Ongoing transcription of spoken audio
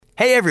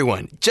Hey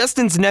everyone,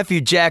 Justin's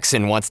nephew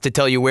Jackson wants to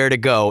tell you where to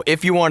go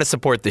if you want to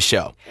support the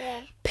show.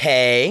 Yeah.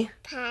 Pay,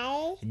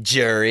 Pie,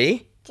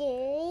 jury,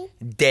 Jury,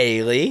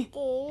 daily.com.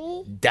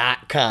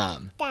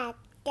 Dum.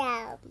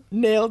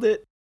 Nailed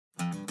it.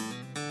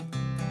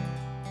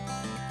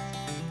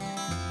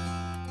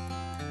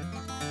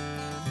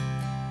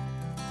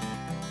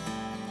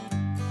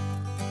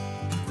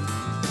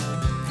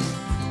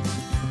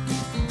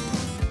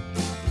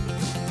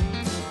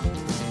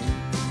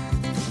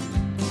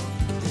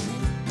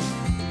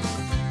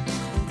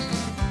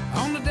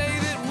 On the day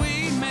that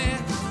we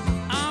met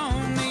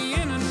on the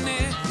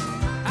internet,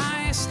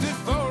 I asked her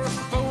for a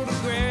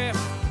photograph.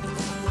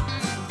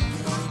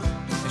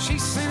 She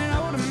sent it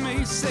over to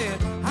me,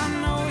 said, I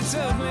know it's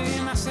ugly.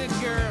 And I said,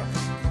 girl,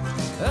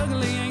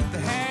 ugly ain't the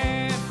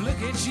half.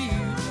 Look at you.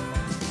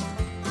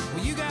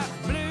 Well, you got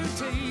blue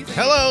teeth.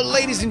 Hello,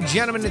 ladies and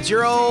gentlemen. It's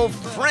your old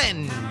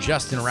friend,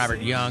 Justin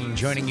Robert Young,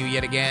 joining you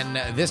yet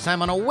again, this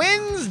time on a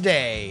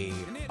Wednesday,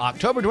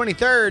 October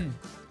 23rd.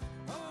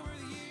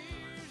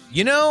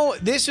 You know,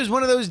 this is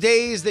one of those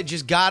days that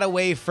just got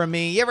away from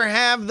me. You ever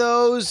have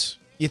those?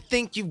 You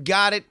think you've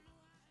got it.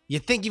 You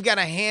think you've got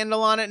a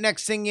handle on it.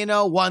 Next thing you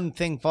know, one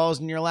thing falls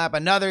in your lap.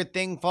 Another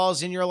thing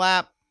falls in your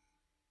lap.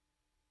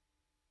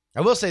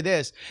 I will say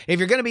this. If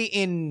you're going to be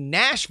in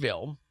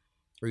Nashville,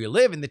 or you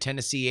live in the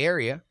Tennessee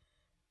area,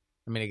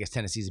 I mean, I guess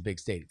Tennessee's a big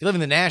state. If you live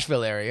in the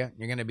Nashville area,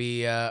 you're going to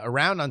be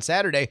around on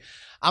Saturday.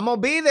 I'm going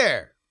to be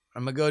there.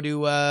 I'm going to go to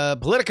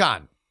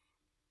Politicon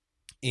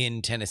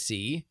in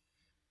Tennessee.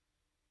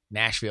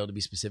 Nashville, to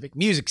be specific.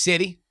 Music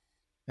City,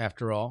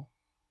 after all.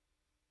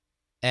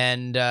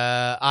 And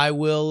I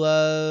will,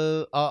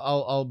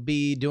 I'll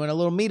be doing a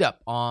little meetup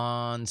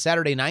on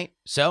Saturday night.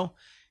 So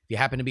if you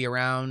happen to be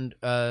around,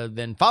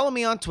 then follow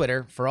me on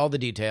Twitter for all the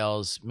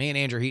details. Me and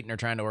Andrew Heaton are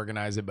trying to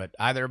organize it, but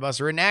either of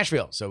us are in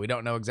Nashville, so we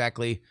don't know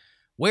exactly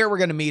where we're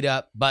going to meet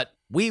up, but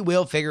we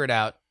will figure it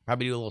out.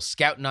 Probably do a little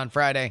scouting on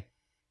Friday.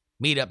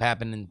 Meetup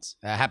happens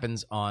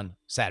on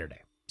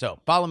Saturday.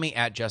 So follow me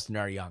at Justin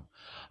R. Young.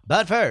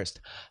 But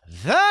first,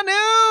 the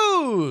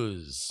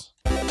news.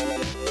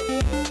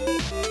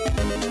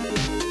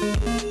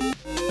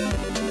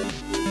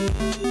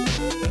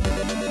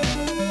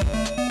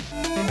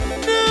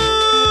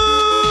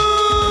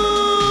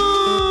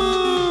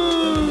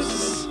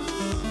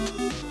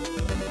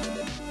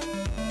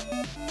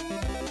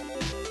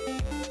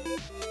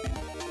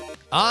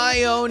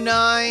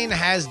 IO9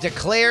 has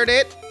declared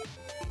it.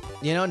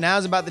 You know,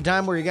 now's about the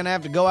time where you're going to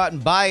have to go out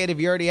and buy it if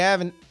you already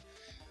haven't.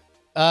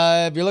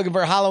 If you're looking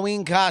for a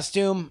Halloween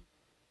costume,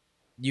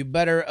 you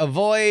better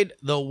avoid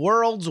the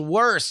world's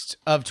worst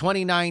of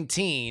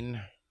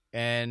 2019.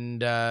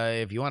 And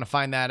if you want to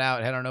find that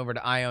out, head on over to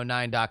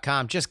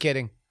io9.com. Just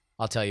kidding.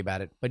 I'll tell you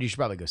about it. But you should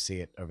probably go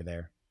see it over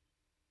there.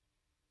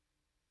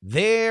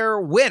 Their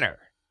winner.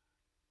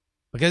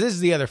 Because this is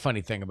the other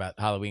funny thing about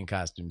Halloween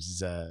costumes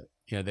is,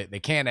 they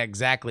can't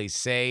exactly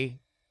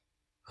say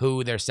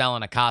who they're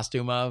selling a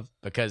costume of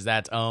because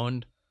that's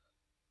owned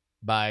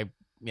by,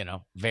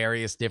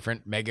 various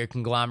different mega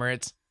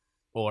conglomerates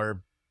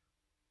or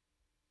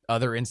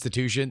other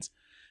institutions.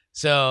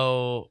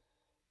 So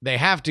they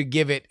have to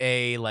give it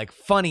a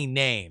funny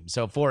name.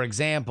 So for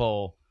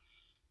example,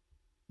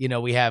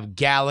 we have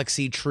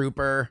Galaxy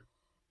Trooper,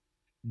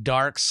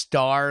 Dark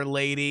Star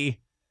Lady.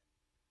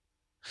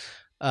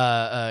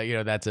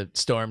 That's a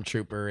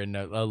stormtrooper and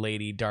a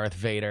lady Darth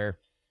Vader.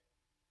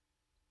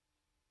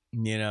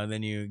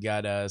 Then you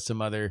got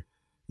some other,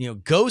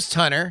 Ghost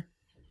Hunter.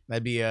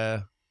 That'd be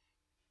a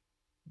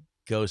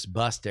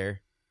Ghostbuster.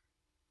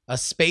 A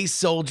Space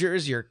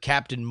Soldier's your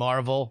Captain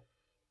Marvel.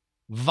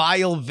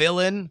 Vile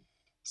Villain.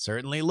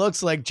 Certainly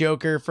looks like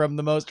Joker from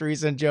the most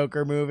recent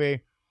Joker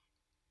movie.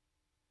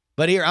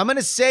 But here, I'm going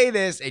to say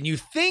this, and you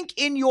think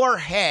in your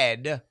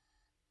head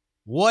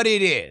what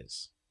it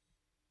is.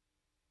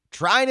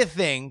 Try to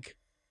think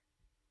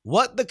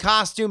what the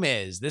costume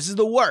is. This is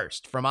the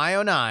worst from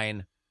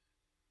IO9.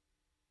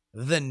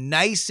 The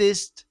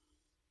nicest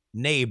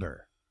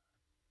neighbor.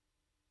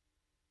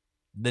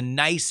 The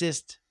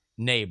nicest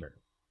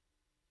neighbor.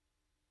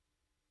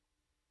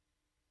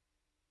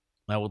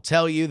 I will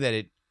tell you that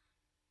it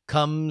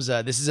comes,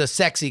 this is a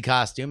sexy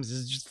costume. This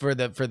is just for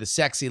the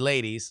sexy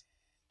ladies.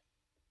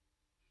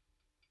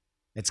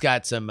 It's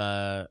got some,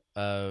 I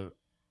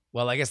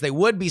guess they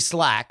would be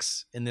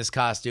slacks in this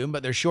costume,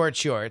 but they're short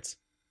shorts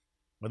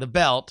with a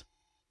belt,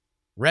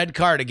 red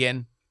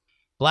cardigan,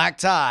 black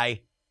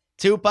tie,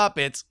 two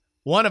puppets,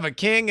 one of a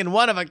king and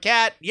one of a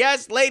cat.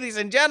 Yes, ladies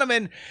and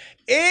gentlemen,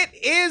 it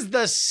is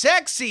the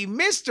sexy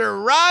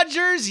Mr.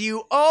 Rogers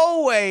you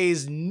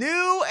always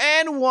knew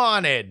and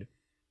wanted.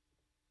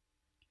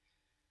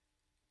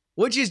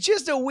 Which is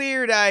just a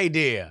weird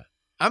idea.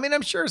 I mean,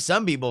 I'm sure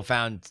some people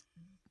found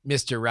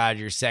Mr.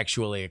 Rogers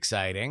sexually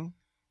exciting.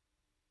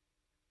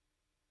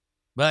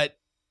 But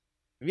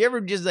have you ever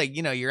just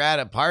you're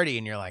at a party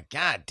and you're like,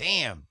 God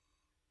damn,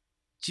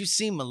 did you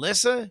see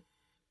Melissa?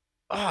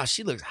 Oh,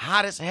 she looks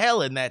hot as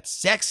hell in that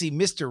sexy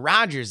Mr.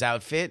 Rogers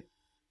outfit.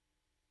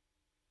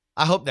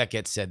 I hope that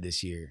gets said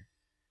this year.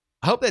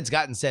 I hope that's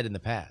gotten said in the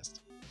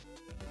past.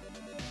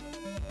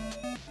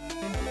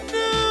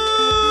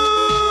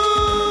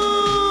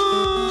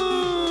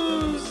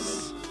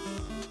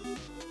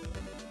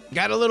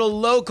 Got a little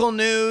local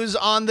news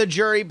on the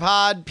Jury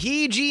Pod.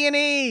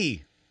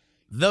 PG&E,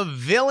 the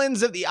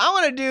villains of the... I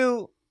want to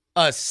do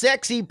a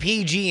sexy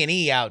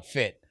PG&E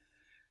outfit.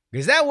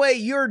 Because that way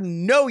you're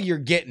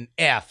getting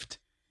effed.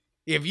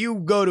 If you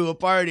go to a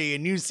party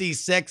and you see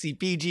sexy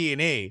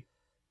PG&E.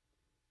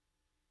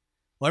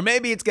 Or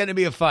maybe it's going to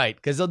be a fight,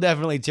 because they'll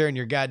definitely turn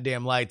your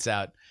goddamn lights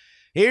out.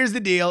 Here's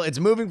the deal. It's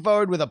moving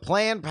forward with a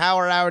planned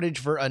power outage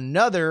for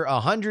another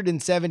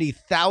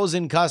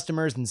 170,000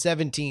 customers in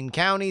 17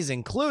 counties,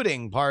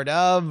 including part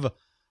of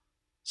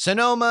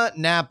Sonoma,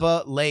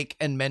 Napa, Lake,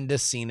 and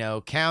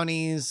Mendocino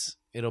counties.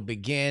 It'll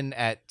begin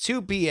at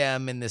 2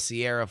 p.m. in the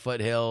Sierra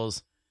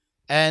Foothills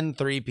and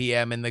 3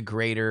 p.m. in the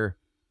greater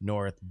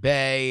North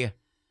Bay.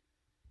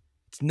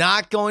 It's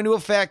not going to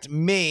affect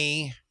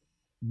me,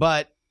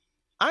 but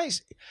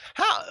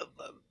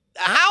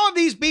how have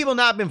these people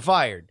not been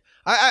fired?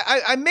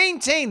 I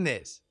maintain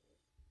this.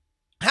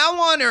 How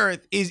on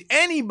earth is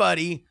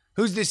anybody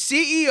who's the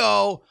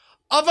CEO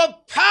of a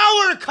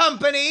power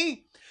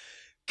company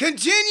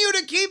continue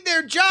to keep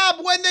their job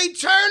when they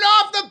turn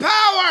off the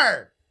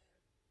power?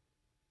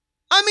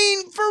 I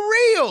mean, for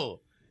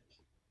real.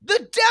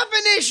 The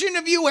definition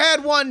of you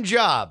had one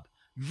job.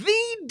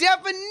 The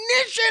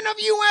definition of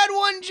you had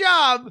one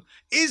job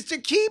is to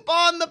keep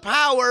on the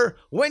power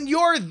when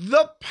you're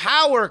the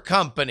power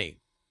company.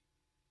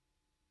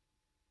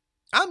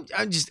 I'm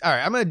just, all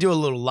right, I'm going to do a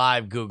little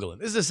live Googling.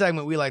 This is a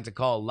segment we like to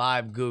call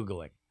live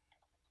Googling.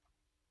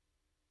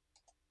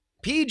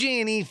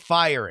 PG&E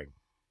firing.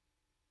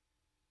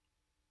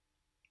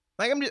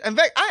 In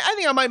fact, I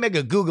think I might make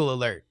a Google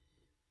alert.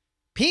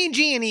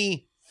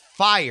 PG&E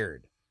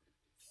fired.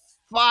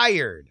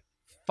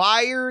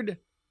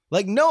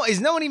 Like, no,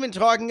 is no one even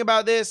talking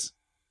about this?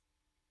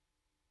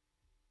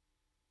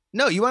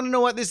 No, you want to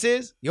know what this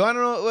is? You want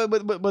to know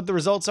what the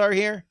results are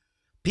here?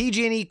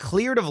 PG&E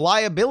cleared of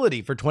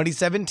liability for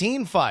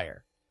 2017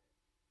 fire.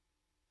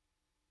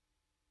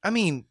 I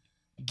mean,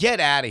 get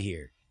out of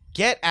here.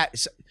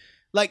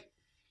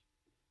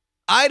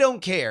 I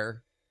don't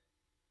care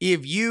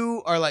if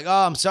you are like,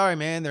 oh, I'm sorry,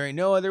 man, there ain't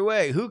no other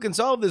way. Who can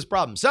solve this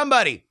problem?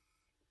 Somebody.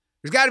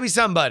 There's got to be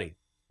somebody.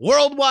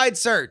 Worldwide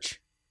search.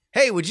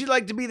 Hey, would you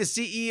like to be the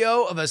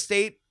CEO of a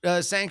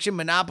state-sanctioned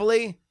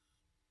monopoly?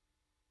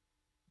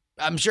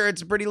 I'm sure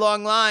it's a pretty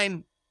long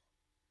line.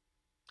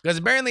 Because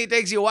apparently it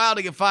takes you a while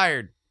to get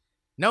fired.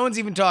 No one's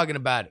even talking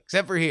about it,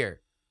 except for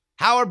here.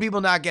 How are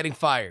people not getting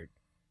fired?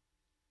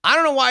 I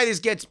don't know why this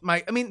gets no,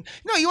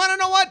 you want to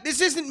know what?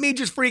 This isn't me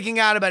just freaking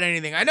out about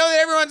anything. I know that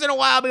every once in a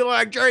while people are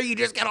like, Jerry, you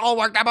just get all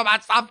worked up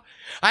about stuff.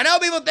 I know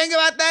people think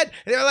about that.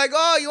 They're like,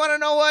 oh, you want to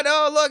know what?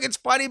 Oh, look, it's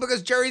funny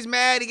because Jerry's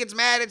mad. He gets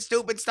mad at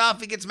stupid stuff.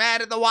 He gets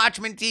mad at the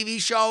Watchmen TV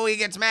show. He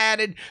gets mad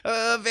at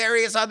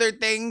various other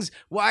things.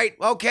 Right?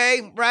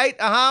 Okay. Right?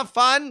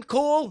 Fun?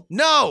 Cool?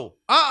 No.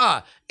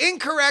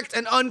 Incorrect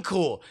and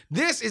uncool.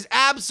 This is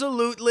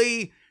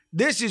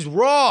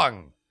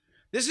wrong.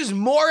 This is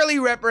morally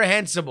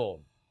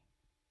reprehensible.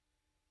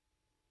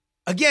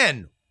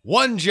 Again,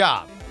 one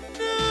job.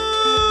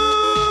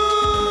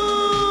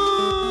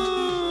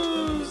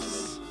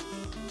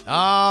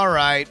 All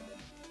right.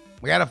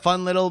 We got a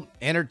fun little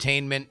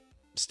entertainment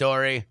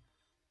story.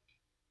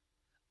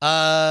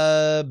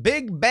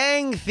 Big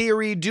Bang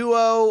Theory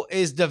duo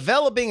is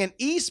developing an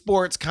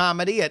eSports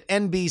comedy at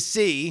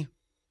NBC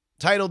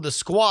titled The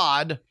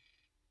Squad.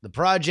 The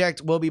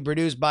project will be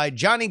produced by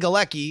Johnny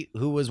Galecki,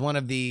 who was one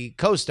of the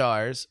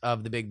co-stars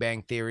of The Big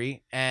Bang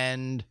Theory,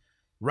 and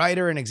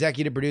writer and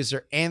executive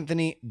producer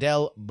Anthony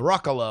Del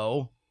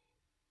Broccolo,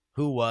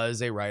 who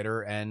was a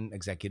writer and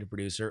executive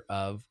producer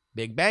of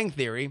Big Bang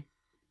Theory.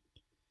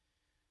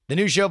 The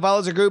new show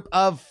follows a group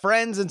of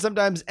friends and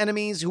sometimes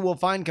enemies who will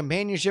find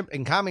companionship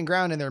and common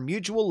ground in their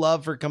mutual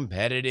love for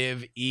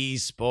competitive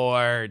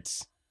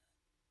esports.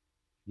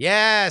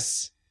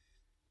 Yes,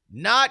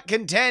 not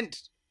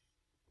content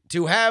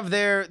to have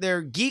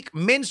their geek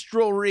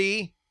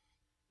minstrelry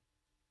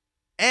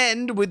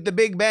end with the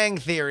Big Bang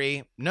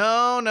Theory.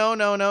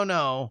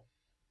 No.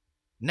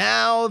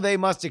 Now they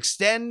must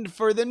extend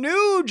for the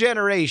new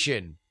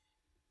generation.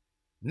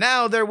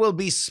 Now there will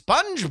be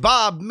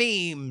SpongeBob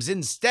memes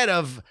instead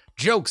of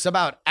jokes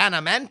about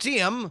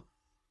adamantium.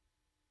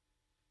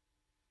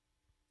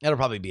 That'll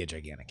probably be a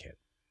gigantic hit.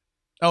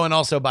 Oh, and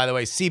also, by the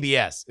way,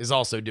 CBS is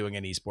also doing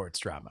an esports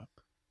drama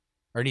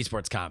or an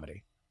esports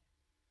comedy,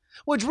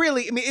 which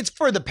really, it's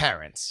for the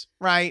parents,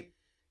 right?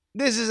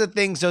 This is a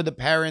thing so the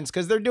parents,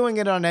 because they're doing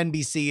it on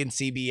NBC and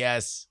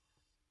CBS,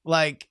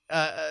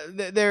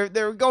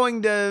 they're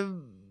going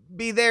to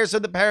be there so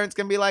the parents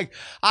can be like,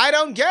 I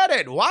don't get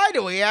it. Why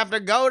do we have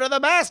to go to the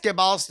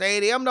basketball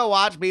stadium to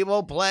watch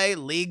people play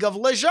League of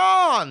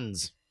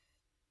Legends?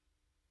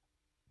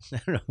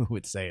 I don't know who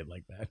would say it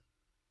like that.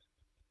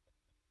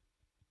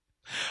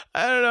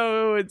 I don't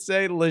know who would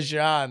say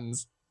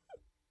Legends.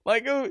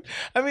 Like,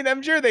 I mean,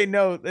 I'm sure they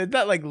know. It's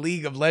not like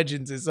League of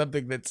Legends is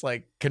something that's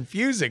like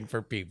confusing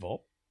for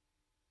people.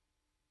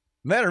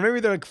 Man, or maybe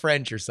they're like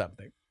French or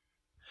something.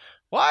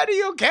 Why do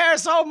you care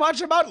so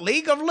much about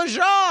League of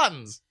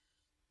Legends?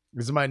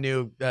 This is my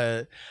new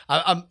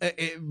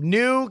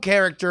new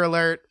character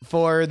alert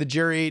for the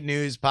Jury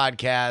News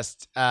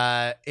podcast.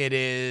 It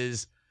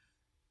is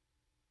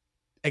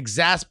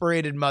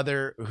exasperated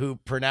mother who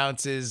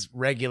pronounces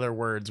regular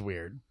words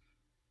weird.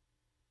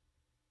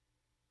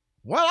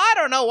 Well, I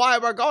don't know why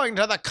we're going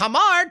to the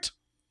Kmart.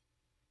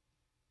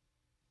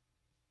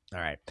 All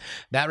right.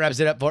 That wraps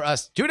it up for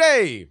us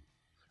today.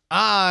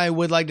 I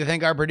would like to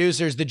thank our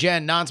producers, the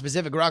Gen,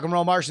 Non-Specific, Rock and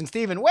Roll, Martian,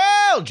 Steven,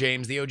 Will,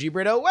 James, the OG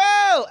Brito,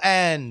 Will,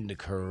 and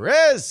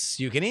Chris.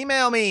 You can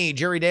email me,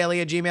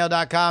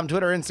 jurydaily@gmail.com,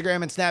 Twitter,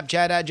 Instagram, and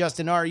Snapchat at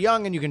Justin R.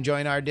 Young, and you can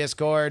join our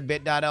Discord,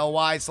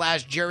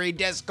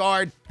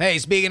 bit.ly/jurydiscord. Hey,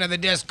 speaking of the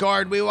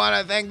Discord, we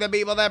want to thank the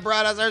people that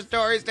brought us our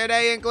stories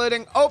today,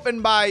 including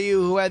Open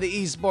Bayou, who had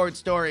the eSports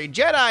story,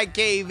 Jedi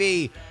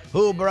KV,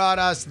 who brought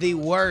us the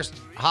worst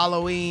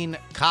Halloween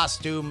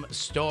costume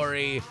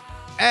story,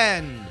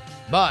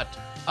 but,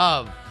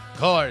 of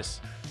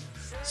course,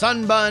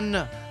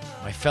 Sunbun,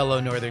 my fellow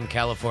Northern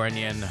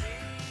Californian,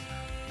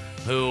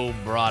 who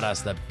brought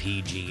us the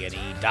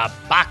PG&E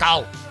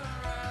debacle.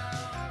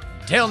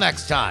 Until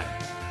next time,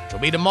 which will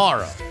be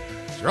tomorrow,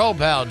 it's your old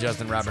pal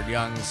Justin Robert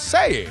Young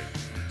saying,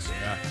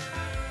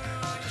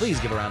 please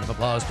give a round of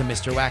applause to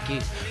Mr.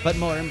 Wacky, but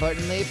more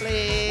importantly,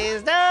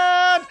 please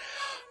don't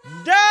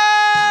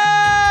die!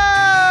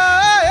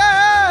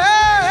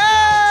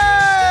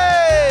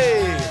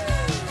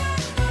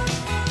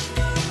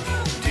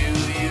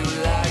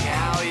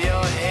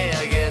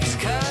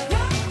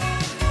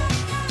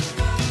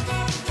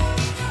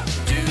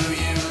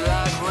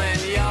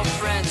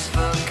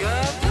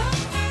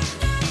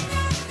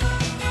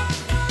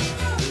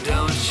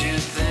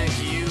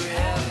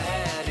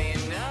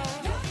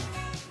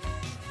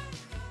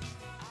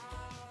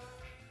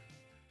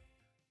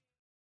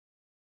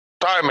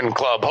 Diamond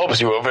Club hopes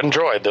you have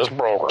enjoyed this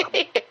program.